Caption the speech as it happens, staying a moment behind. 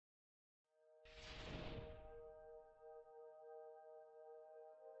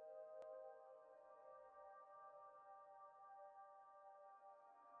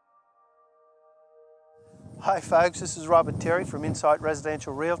Hi folks, this is Robert Terry from Insight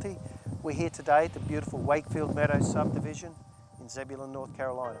Residential Realty. We're here today at the beautiful Wakefield Meadows subdivision in Zebulon, North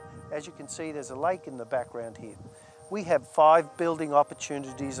Carolina. As you can see, there's a lake in the background here. We have 5 building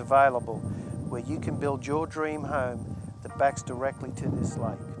opportunities available where you can build your dream home that backs directly to this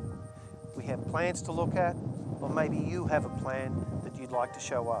lake. We have plans to look at, or maybe you have a plan that you'd like to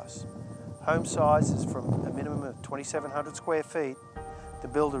show us. Home size is from a minimum of 2,700 square feet. The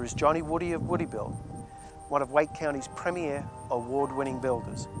builder is Johnny Woody of Woodybuilt, one of Wake County's premier award-winning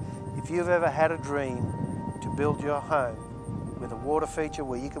builders. If you've ever had a dream to build your home with a water feature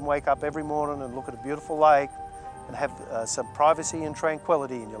where you can wake up every morning and look at a beautiful lake and have some privacy and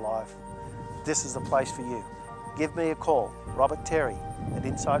tranquility in your life, this is the place for you. Give me a call, Robert Terry at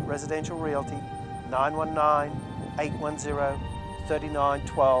Insight Residential Realty,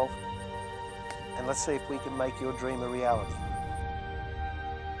 919-810-3912, and let's see if we can make your dream a reality.